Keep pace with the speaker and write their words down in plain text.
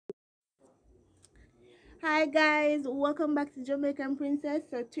Hi guys, welcome back to Jamaican Princess.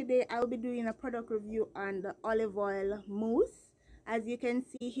 So today I'll be doing a product review on the olive oil mousse, as you can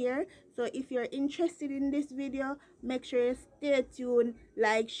see here. So if you're interested in this video, make sure you stay tuned,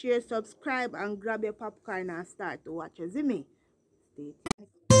 like, share, subscribe, and grab your popcorn and start to watch us. Me stay tuned.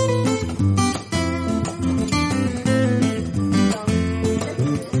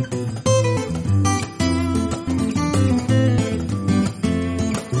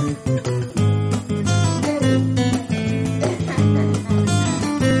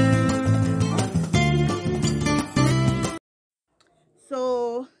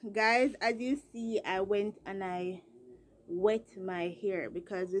 So guys, as you see, I went and I wet my hair,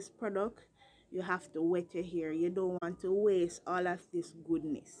 because this product, you have to wet your hair. You don't want to waste all of this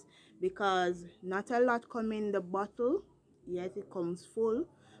goodness, because not a lot come in the bottle. Yes, it comes full,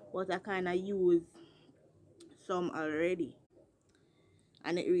 but I kind of use some already,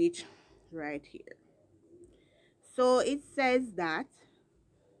 and it reached right here. So it says that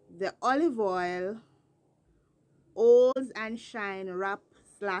the olive oil oils and shine wrap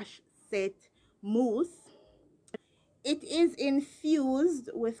slash set mousse, it is infused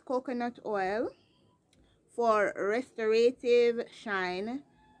with coconut oil for restorative shine,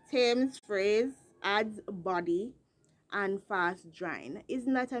 tames frizz, adds body, and fast drying.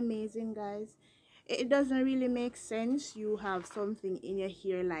 Isn't that amazing, guys? It doesn't really make sense you have something in your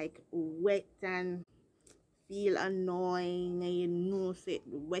hair like wet and feel annoying, and you know it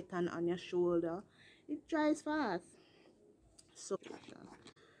wet and on your shoulder. It dries fast. So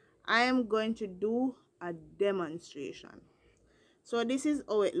I am going to do a demonstration. So this is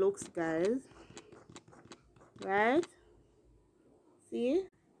how it looks, guys. Right? See?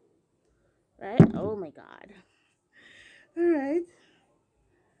 Right? Oh my god. All right.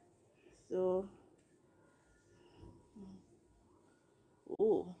 So,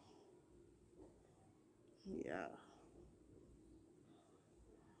 oh, yeah.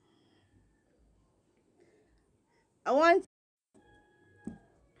 I want,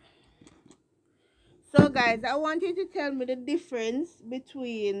 so guys, I want you to tell me the difference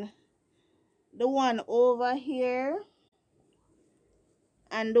between the one over here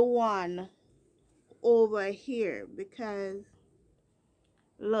and the one over here, because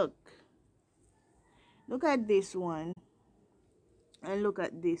look at this one and look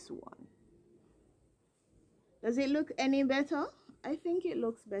at this one. Does it look any better? I think it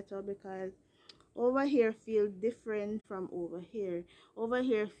looks better, because over here feel different from over here. Over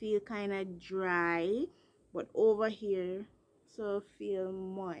here feel kind of dry, but over here so feel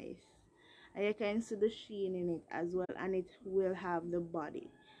moist. And you can see the sheen in it as well, and it will have the body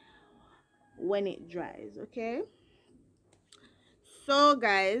when it dries. Okay, so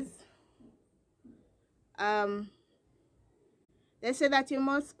guys, they say that you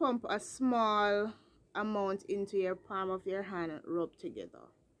must pump a small amount into your palm of your hand and rub together.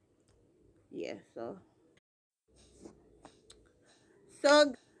 Yeah, so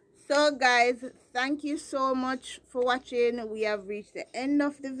guys, thank you so much for watching. We have reached the end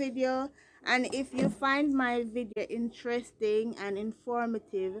of the video, and if you find my video interesting and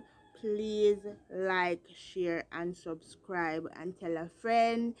informative, please like, share, and subscribe, and tell a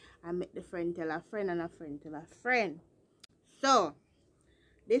friend, and make the friend tell a friend, and a friend tell a friend. So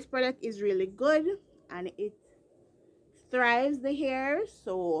this product is really good, and it thrives the hair,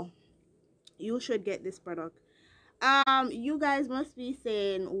 so you should get this product. You guys must be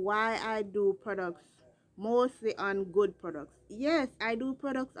saying why I do products mostly on good products. Yes, I do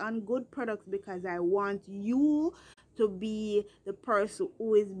products on good products because I want you to be the person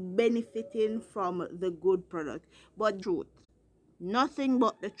who is benefiting from the good product. But truth, nothing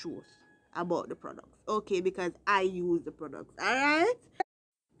but the truth about the products, okay? Because I use the products. All right,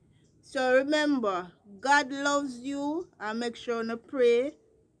 so remember, God loves you, and make sure to pray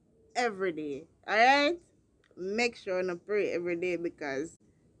every day. All right, make sure to pray every day, because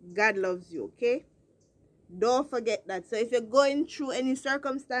God loves you. Okay, don't forget that. So if you're going through any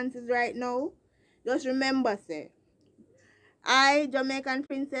circumstances right now, just remember, say, I, Jamaican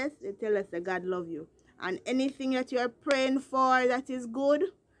Princess, they tell us that God love you, and anything that you're praying for that is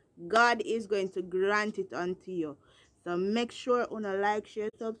good, God is going to grant it unto you. So make sure you like, share,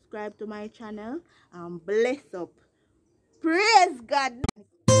 subscribe to my channel, and bless up. Praise God.